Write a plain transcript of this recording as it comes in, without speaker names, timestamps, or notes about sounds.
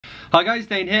Hi guys,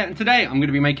 Dane here, and today I'm going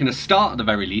to be making a start at the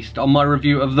very least on my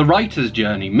review of The Writer's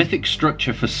Journey, Mythic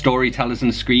Structure for Storytellers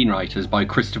and Screenwriters by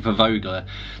Christopher Vogler.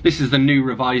 This is the new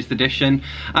revised edition.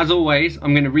 As always,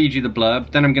 I'm going to read you the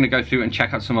blurb, then I'm going to go through and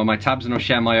check out some of my tabs and I'll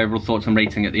share my overall thoughts and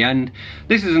rating at the end.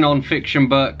 This is a non-fiction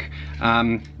book.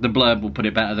 The blurb will put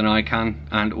it better than I can,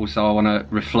 and also I want to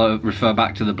refer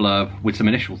back to the blurb with some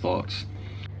initial thoughts.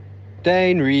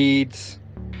 Dane reads.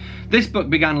 This book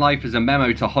began life as a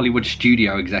memo to Hollywood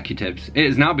studio executives. It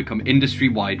has now become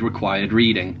industry-wide required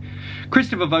reading.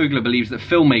 Christopher Vogler believes that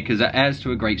filmmakers are heirs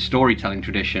to a great storytelling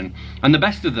tradition, and the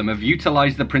best of them have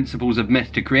utilised the principles of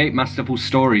myth to create masterful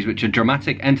stories which are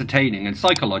dramatic, entertaining, and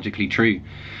psychologically true.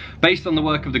 Based on the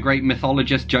work of the great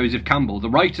mythologist Joseph Campbell, The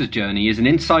Writer's Journey is an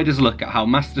insider's look at how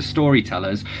master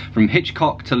storytellers, from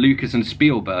Hitchcock to Lucas and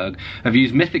Spielberg, have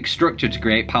used mythic structure to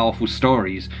create powerful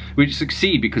stories, which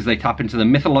succeed because they tap into the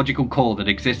mythological core that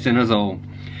exists in us all.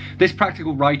 This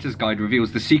practical writer's guide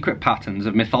reveals the secret patterns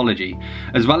of mythology,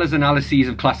 as well as analyses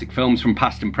of classic films from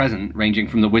past and present, ranging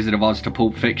from The Wizard of Oz to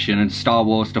Pulp Fiction and Star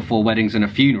Wars to Four Weddings and a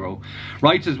Funeral.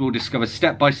 Writers will discover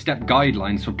step-by-step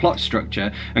guidelines for plot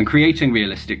structure and creating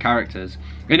realistic characters.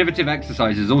 Innovative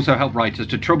exercises also help writers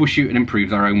to troubleshoot and improve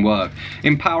their own work,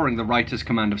 empowering the writer's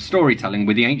command of storytelling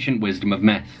with the ancient wisdom of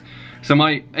myth. So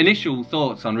my initial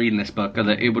thoughts on reading this book are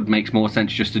that it would make more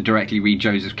sense just to directly read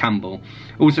Joseph Campbell.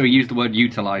 Also, he used the word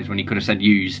utilised when he could have said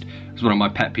used. It's one of my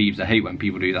pet peeves. I hate when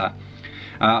people do that.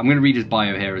 I'm going to read his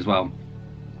bio here as well.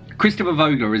 Christopher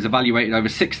Vogler has evaluated over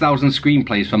 6,000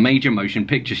 screenplays for major motion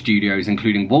picture studios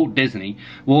including Walt Disney,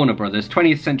 Warner Brothers,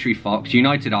 20th Century Fox,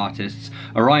 United Artists,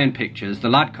 Orion Pictures, The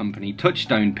Ladd Company,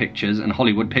 Touchstone Pictures and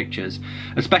Hollywood Pictures.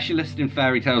 A specialist in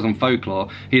fairy tales and folklore,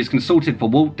 he has consulted for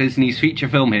Walt Disney's feature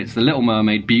film hits The Little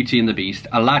Mermaid, Beauty and the Beast,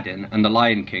 Aladdin and The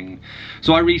Lion King.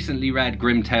 So I recently read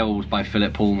Grimm Tales by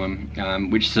Philip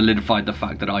Pullman, which solidified the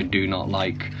fact that I do not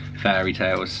like fairy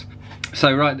tales.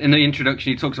 So right in the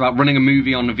introduction he talks about running a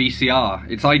movie on a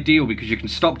VCR. It's ideal because you can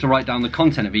stop to write down the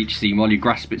content of each scene while you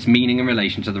grasp its meaning in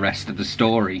relation to the rest of the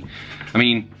story. I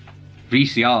mean,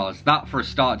 VCRs, that for a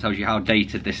start tells you how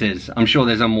dated this is. I'm sure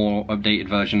there's a more updated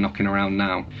version knocking around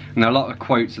now. And there are a lot of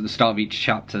quotes at the start of each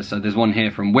chapter, so there's one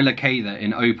here from Willa Cather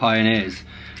in O Pioneers.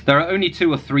 There are only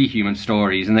 2 or 3 human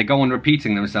stories, and they go on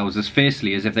repeating themselves as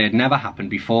fiercely as if they had never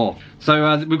happened before.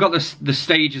 So we've got the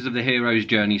stages of the hero's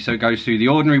journey. So it goes through the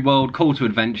ordinary world, call to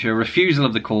adventure, refusal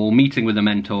of the call, meeting with a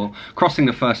mentor, crossing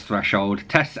the first threshold,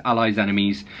 tests allies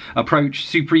enemies, approach,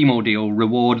 supreme ordeal,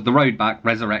 reward, the road back,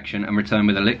 resurrection, and return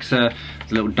with elixir.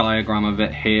 There's a little diagram of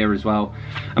it here as well.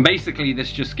 And basically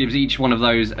this just gives each one of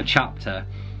those a chapter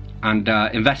and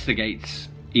investigates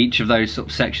each of those sort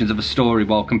of sections of a story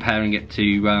while comparing it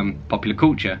to popular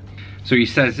culture. So he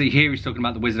says, here he's talking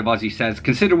about The Wizard of Oz, he says,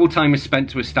 considerable time is spent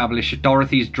to establish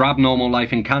Dorothy's drab normal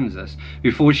life in Kansas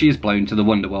before she is blown to the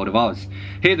wonderworld of Oz.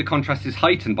 Here the contrast is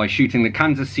heightened by shooting the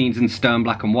Kansas scenes in stern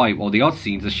black and white while the Oz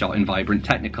scenes are shot in vibrant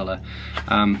Technicolor,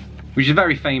 which is a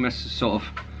very famous sort of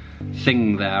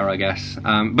thing there, I guess.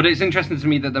 But it's interesting to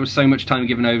me that there was so much time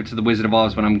given over to The Wizard of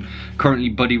Oz when I'm currently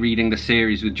buddy reading the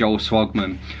series with Joel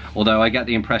Swogman, although I get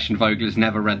the impression Vogler's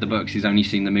never read the books, he's only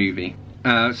seen the movie.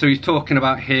 So he's talking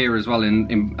about here as well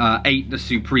in 8, The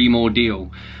Supreme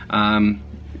Ordeal.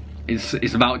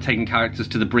 It's about taking characters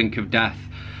to the brink of death.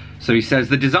 So he says,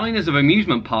 the designers of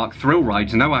amusement park thrill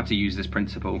rides know how to use this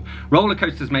principle. Roller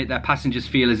coasters make their passengers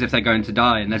feel as if they're going to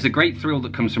die, and there's a great thrill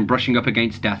that comes from brushing up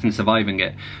against death and surviving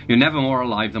it. You're never more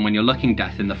alive than when you're looking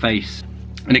death in the face.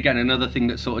 And again, another thing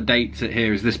that sort of dates it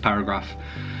here is this paragraph.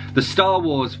 The Star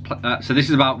Wars, so this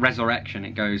is about resurrection,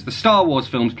 it goes, the Star Wars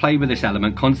films play with this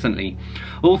element constantly.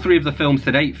 All 3 of the films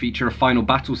to date feature a final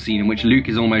battle scene in which Luke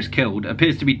is almost killed,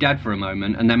 appears to be dead for a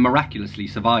moment, and then miraculously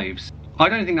survives. I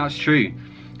don't think that's true.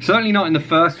 Certainly not in the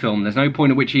first film. There's no point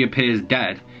at which he appears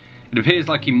dead. It appears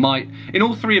like he might, in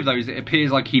all 3 of those it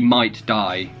appears like he might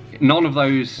die. None of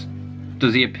those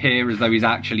does he appear as though he's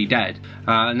actually dead.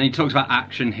 And then he talks about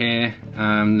action here,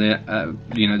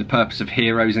 you know, the purpose of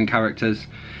heroes and characters.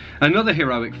 Another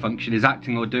heroic function is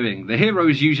acting or doing. The hero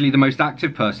is usually the most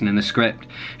active person in the script.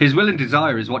 His will and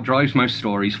desire is what drives most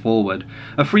stories forward.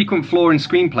 A frequent flaw in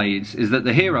screenplays is that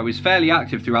the hero is fairly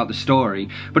active throughout the story,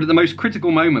 but at the most critical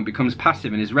moment becomes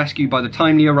passive and is rescued by the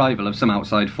timely arrival of some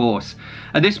outside force.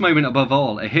 At this moment above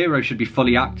all, a hero should be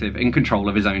fully active, in control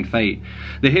of his own fate.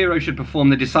 The hero should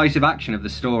perform the decisive action of the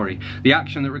story, the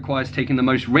action that requires taking the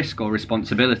most risk or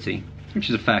responsibility, which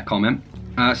is a fair comment.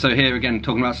 So here again,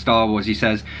 talking about Star Wars, he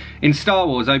says, in Star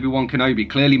Wars, Obi-Wan Kenobi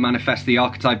clearly manifests the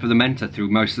archetype of the mentor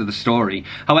through most of the story.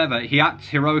 However, he acts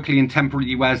heroically and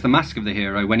temporarily wears the mask of the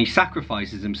hero when he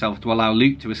sacrifices himself to allow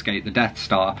Luke to escape the Death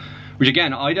Star. which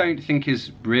again, I don't think is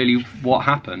really what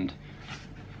happened.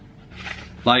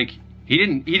 Like, he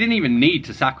didn't even need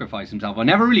to sacrifice himself. I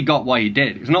never really got why he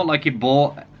did. It's not like it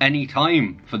bought any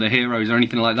time for the heroes or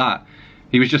anything like that.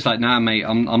 He was just like, nah mate,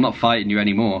 I'm not fighting you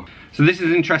anymore. So this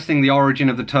is interesting, the origin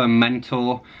of the term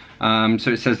mentor.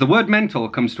 So it says, the word mentor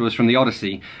comes to us from the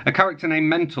Odyssey. A character named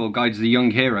Mentor guides the young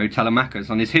hero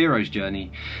Telemachus on his hero's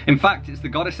journey. In fact, it's the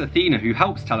goddess Athena who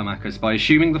helps Telemachus by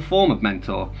assuming the form of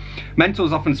mentor.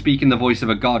 Mentors often speak in the voice of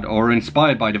a god or are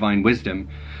inspired by divine wisdom.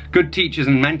 Good teachers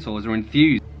and mentors are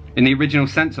enthused in the original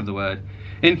sense of the word.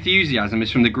 Enthusiasm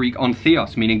is from the Greek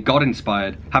ontheos, meaning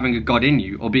God-inspired, having a god in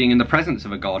you, or being in the presence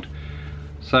of a god.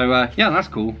 So yeah, that's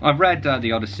cool. I've read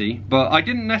the Odyssey, but I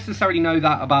didn't necessarily know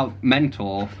that about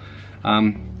mentor.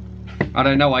 I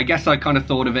don't know, I guess I kind of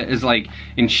thought of it as like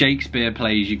in Shakespeare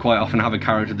plays you quite often have a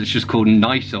character that's just called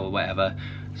knight or whatever.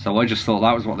 So I just thought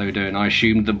that was what they were doing. I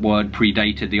assumed the word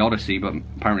predated the Odyssey, but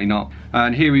apparently not.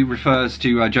 And here he refers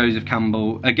to Joseph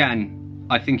Campbell. Again,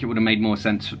 I think it would have made more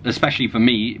sense, especially for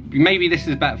me. Maybe this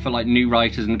is better for like new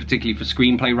writers and particularly for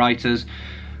screenplay writers,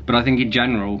 but I think in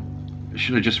general, I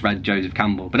should have just read Joseph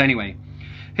Campbell. But anyway,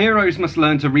 heroes must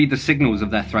learn to read the signals of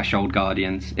their threshold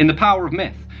guardians. In The Power of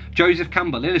Myth, Joseph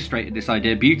Campbell illustrated this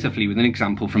idea beautifully with an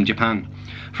example from Japan.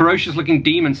 Ferocious-looking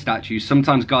demon statues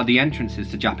sometimes guard the entrances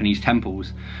to Japanese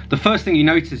temples. The first thing you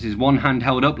notice is one hand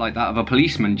held up like that of a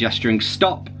policeman gesturing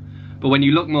stop. But when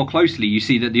you look more closely, you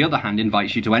see that the other hand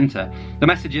invites you to enter. The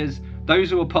message is,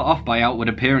 those who are put off by outward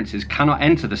appearances cannot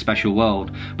enter the special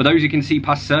world, but those who can see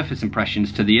past surface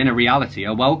impressions to the inner reality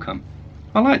are welcome.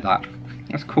 I like that.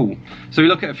 That's cool. So we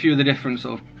look at a few of the different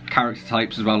sort of character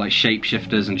types as well, like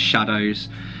shapeshifters and shadows.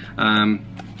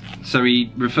 So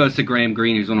he refers to Graham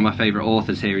Greene, who's one of my favourite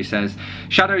authors here. He says,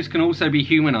 shadows can also be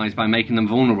humanised by making them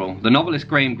vulnerable. The novelist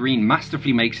Graham Greene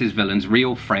masterfully makes his villains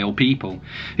real, frail people.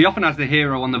 He often has the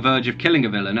hero on the verge of killing a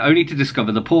villain, only to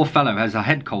discover the poor fellow has a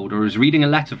head cold or is reading a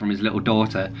letter from his little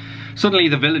daughter. Suddenly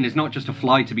the villain is not just a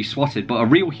fly to be swatted, but a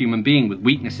real human being with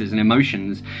weaknesses and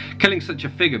emotions. Killing such a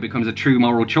figure becomes a true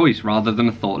moral choice rather than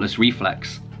a thoughtless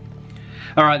reflex.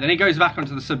 Alright, then he goes back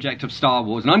onto the subject of Star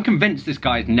Wars, and I'm convinced this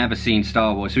guy's never seen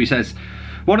Star Wars. So he says,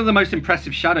 one of the most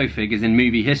impressive shadow figures in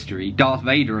movie history, Darth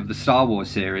Vader of the Star Wars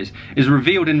series, is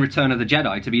revealed in Return of the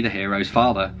Jedi to be the hero's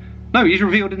father. No, he's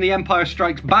revealed in The Empire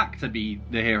Strikes Back to be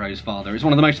the hero's father. It's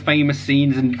one of the most famous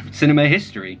scenes in cinema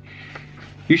history.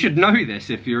 You should know this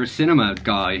if you're a cinema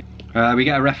guy. We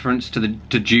get a reference to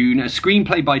Dune, a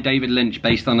screenplay by David Lynch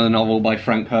based on a novel by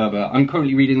Frank Herbert. I'm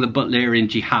currently reading The Butlerian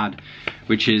Jihad,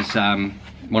 which is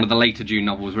one of the later Dune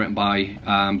novels written by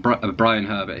Brian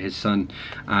Herbert, his son,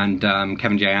 and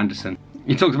Kevin J. Anderson.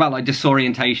 He talks about like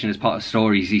disorientation as part of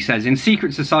stories. He says, in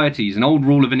secret societies, an old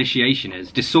rule of initiation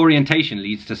is disorientation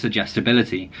leads to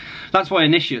suggestibility. That's why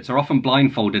initiates are often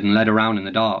blindfolded and led around in the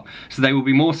dark, so they will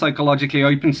be more psychologically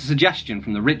open to suggestion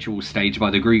from the rituals staged by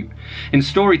the group. In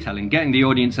storytelling, getting the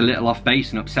audience a little off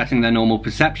base and upsetting their normal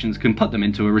perceptions can put them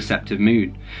into a receptive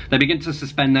mood. They begin to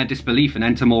suspend their disbelief and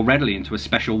enter more readily into a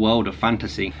special world of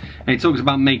fantasy. And he talks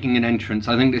about making an entrance.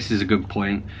 I think this is a good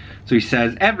point. So he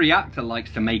says, every actor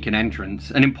likes to make an entrance,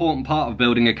 an important part of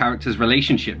building a character's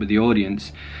relationship with the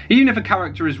audience. Even if a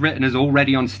character is written as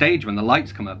already on stage when the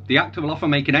lights come up, the actor will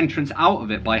often make an entrance out of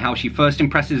it by how she first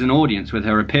impresses an audience with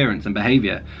her appearance and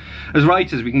behaviour. As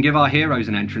writers, we can give our heroes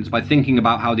an entrance by thinking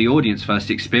about how the audience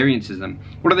first experiences them.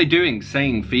 What are they doing,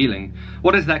 saying, feeling?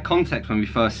 What is their context when we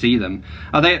first see them?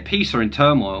 Are they at peace or in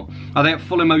turmoil? Are they at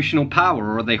full emotional power,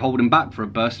 or are they holding back for a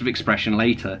burst of expression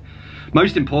later?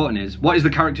 Most important is, what is the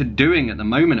character doing at the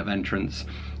moment of entrance?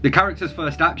 The character's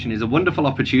first action is a wonderful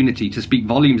opportunity to speak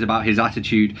volumes about his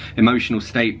attitude, emotional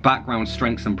state, background,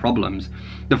 strengths and problems.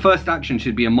 The first action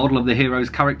should be a model of the hero's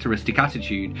characteristic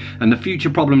attitude and the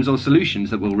future problems or solutions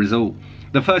that will result.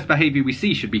 The first behaviour we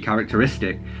see should be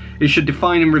characteristic. It should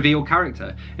define and reveal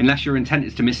character, unless your intent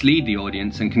is to mislead the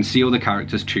audience and conceal the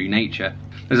character's true nature.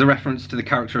 There's a reference to the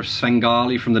character of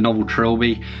Svengali from the novel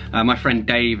Trilby. My friend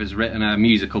Dave has written a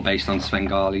musical based on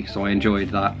Svengali, so I enjoyed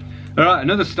that. Alright,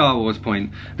 another Star Wars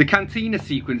point. The Cantina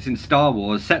sequence in Star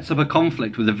Wars sets up a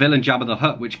conflict with the villain Jabba the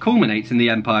Hutt, which culminates in The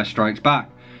Empire Strikes Back.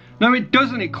 No, it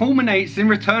doesn't. It culminates in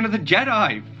Return of the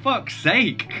Jedi. Fuck's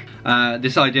sake.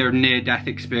 This idea of near-death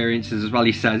experiences as well,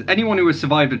 he says, anyone who has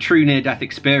survived a true near-death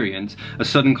experience, a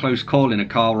sudden close call in a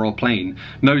car or plane,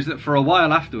 knows that for a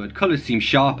while afterward, colours seem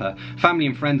sharper, family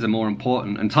and friends are more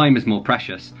important, and time is more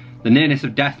precious. The nearness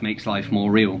of death makes life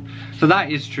more real. So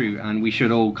that is true, and we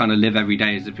should all kind of live every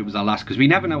day as if it was our last, because we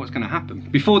never know what's going to happen.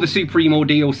 Before the Supreme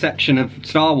Ordeal section of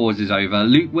Star Wars is over,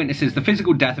 Luke witnesses the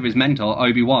physical death of his mentor,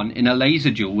 Obi-Wan, in a laser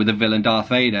duel with the villain Darth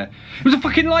Vader. It was a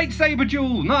fucking lightsaber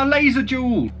duel, not a laser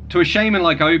duel! To a shaman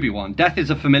like Obi-Wan, death is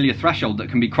a familiar threshold that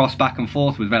can be crossed back and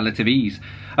forth with relative ease.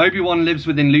 Obi-Wan lives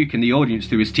within Luke and the audience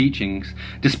through his teachings.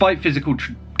 Despite physical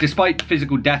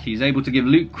death, he is able to give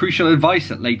Luke crucial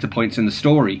advice at later points in the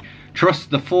story.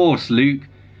 Trust the Force, Luke.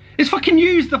 It's fucking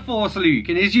used the Force, Luke,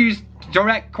 and it's used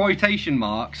direct quotation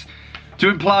marks to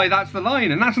imply that's the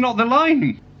line, and that's not the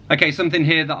line. Okay, something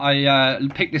here that I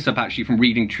picked this up actually from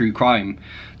reading True Crime.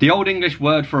 The Old English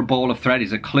word for a ball of thread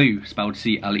is a clue, spelled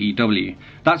C-L-E-W.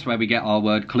 That's where we get our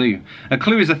word clue. A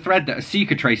clue is a thread that a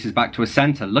seeker traces back to a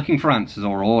centre, looking for answers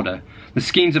or order. The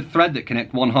skeins of thread that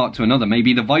connect one heart to another may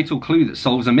be the vital clue that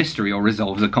solves a mystery or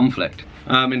resolves a conflict.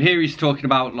 And here he's talking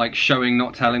about like showing,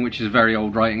 not telling, which is a very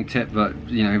old writing tip, but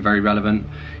you know, very relevant.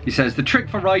 He says, the trick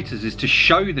for writers is to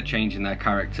show the change in their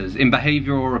characters, in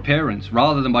behaviour or appearance,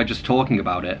 rather than by just talking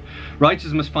about it.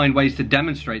 Writers must find ways to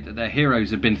demonstrate that their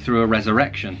heroes have been through a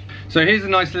resurrection. So here's a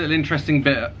nice little interesting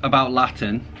bit about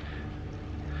Latin.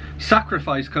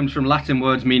 Sacrifice comes from Latin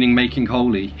words meaning making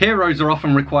holy. Heroes are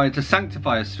often required to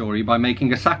sanctify a story by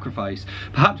making a sacrifice,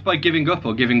 perhaps by giving up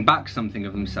or giving back something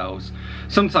of themselves.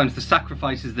 Sometimes the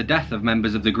sacrifice is the death of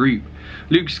members of the group.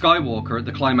 Luke Skywalker, at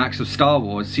the climax of Star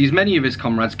Wars, sees many of his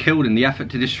comrades killed in the effort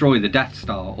to destroy the Death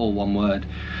Star, all one word.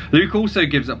 Luke also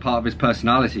gives up part of his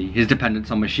personality, his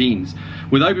dependence on machines.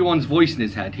 With Obi-Wan's voice in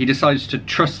his head, he decides to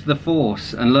trust the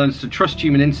Force and learns to trust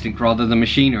human instinct rather than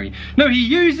machinery. No, he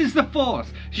uses the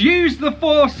Force! Use the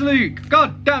Force, Luke!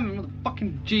 God damn,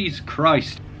 fucking Jesus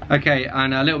Christ. Okay,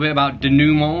 and a little bit about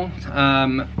denouement,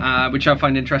 which I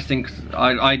find interesting, because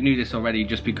I knew this already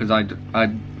just because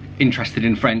I'm interested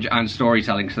in French and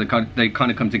storytelling, so they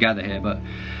kind of come together here. But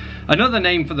another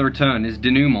name for the return is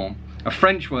denouement, a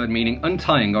French word meaning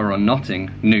untying or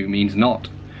unknotting. Nou means knot.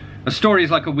 A story is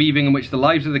like a weaving in which the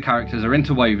lives of the characters are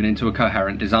interwoven into a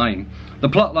coherent design. The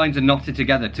plot lines are knotted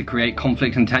together to create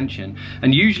conflict and tension,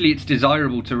 and usually it's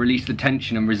desirable to release the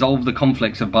tension and resolve the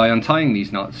conflicts by untying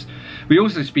these knots. We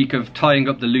also speak of tying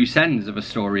up the loose ends of a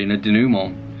story in a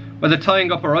denouement. Whether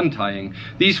tying up or untying,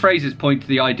 these phrases point to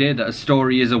the idea that a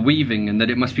story is a weaving and that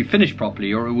it must be finished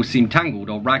properly or it will seem tangled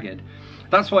or ragged.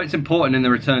 That's why it's important in the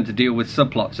return to deal with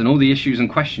subplots and all the issues and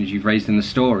questions you've raised in the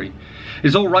story.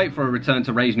 It's all right for a return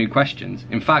to raise new questions.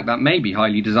 In fact, that may be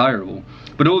highly desirable.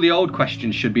 But all the old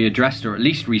questions should be addressed or at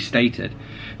least restated.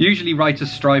 Usually writers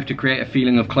strive to create a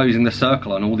feeling of closing the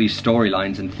circle on all these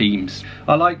storylines and themes.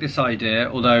 I like this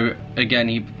idea, although again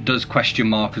he does question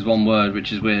mark as one word,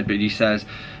 which is weird, but he says,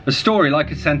 a story,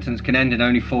 like a sentence, can end in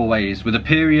only 4 ways, with a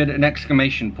period, an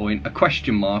exclamation point, a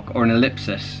question mark, or an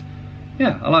ellipsis.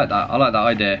 Yeah, I like that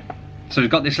idea. So we've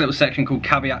got this little section called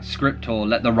Caveat Scriptor,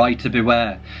 let the writer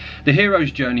beware. The hero's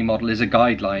journey model is a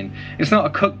guideline. It's not a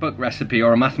cookbook recipe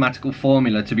or a mathematical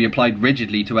formula to be applied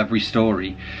rigidly to every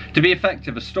story. To be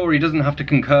effective, a story doesn't have to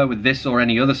concur with this or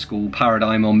any other school,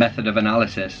 paradigm or method of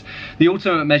analysis. The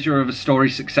ultimate measure of a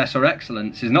story's success or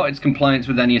excellence is not its compliance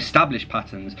with any established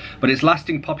patterns, but its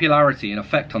lasting popularity and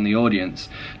effect on the audience.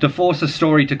 To force a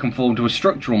story to conform to a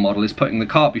structural model is putting the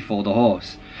cart before the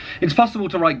horse. It's possible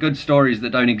to write good stories that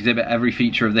don't exhibit every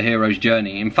feature of the hero's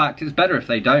journey. In fact, it's better if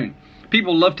they don't.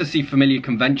 People love to see familiar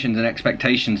conventions and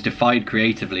expectations defied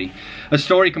creatively. A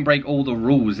story can break all the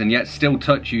rules and yet still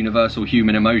touch universal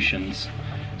human emotions.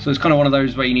 So it's kind of one of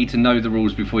those where you need to know the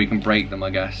rules before you can break them,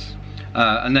 I guess.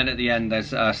 And then at the end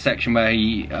there's a section where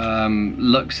he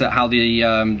looks at how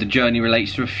the journey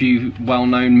relates to a few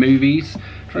well-known movies.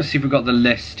 Trying to see if we've got the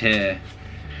list here.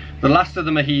 The Last of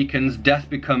the Mohicans, Death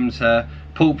Becomes Her,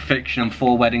 Pulp Fiction, and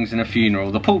 4 Weddings and a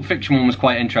Funeral. The Pulp Fiction one was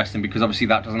quite interesting because obviously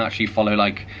that doesn't actually follow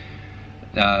like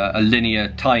a linear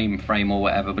time frame or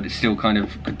whatever, but it still kind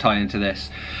of could tie into this.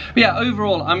 But yeah,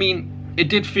 overall, I mean, it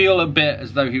did feel a bit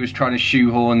as though he was trying to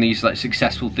shoehorn these like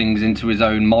successful things into his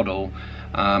own model,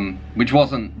 which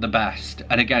wasn't the best.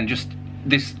 And again, just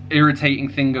this irritating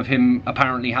thing of him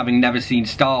apparently having never seen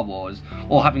Star Wars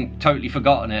or having totally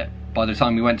forgotten it by the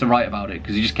time we went to write about it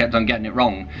because he just kept on getting it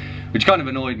wrong, which kind of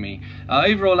annoyed me.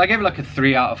 Overall, I gave it like a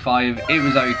 3 out of 5. It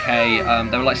was okay.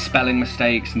 There were like spelling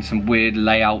mistakes and some weird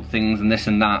layout things and this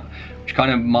and that, which kind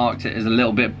of marked it as a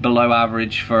little bit below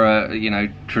average for a, you know,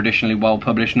 traditionally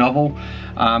well-published novel.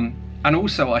 And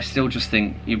also, I still just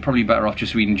think you're probably better off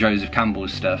just reading Joseph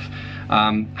Campbell's stuff.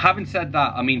 Having said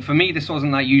that, I mean, for me this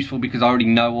wasn't that useful because I already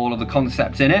know all of the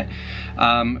concepts in it.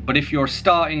 But if you're a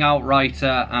starting out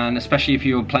writer, and especially if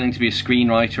you're planning to be a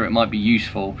screenwriter, it might be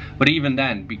useful. But even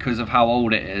then, because of how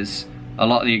old it is, a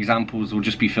lot of the examples will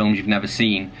just be films you've never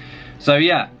seen. So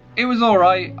yeah, it was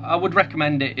alright. I would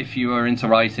recommend it if you are into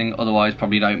writing, otherwise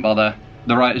probably don't bother.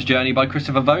 The Writer's Journey by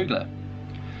Christopher Vogler.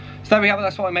 So there we have it,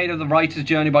 that's what I made of The Writer's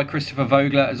Journey by Christopher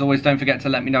Vogler. As always, don't forget to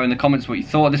let me know in the comments what you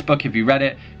thought of this book if you read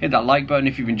it. Hit that like button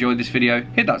if you've enjoyed this video,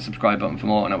 hit that subscribe button for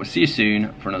more, and I will see you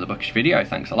soon for another bookish video.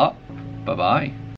 Thanks a lot, bye bye.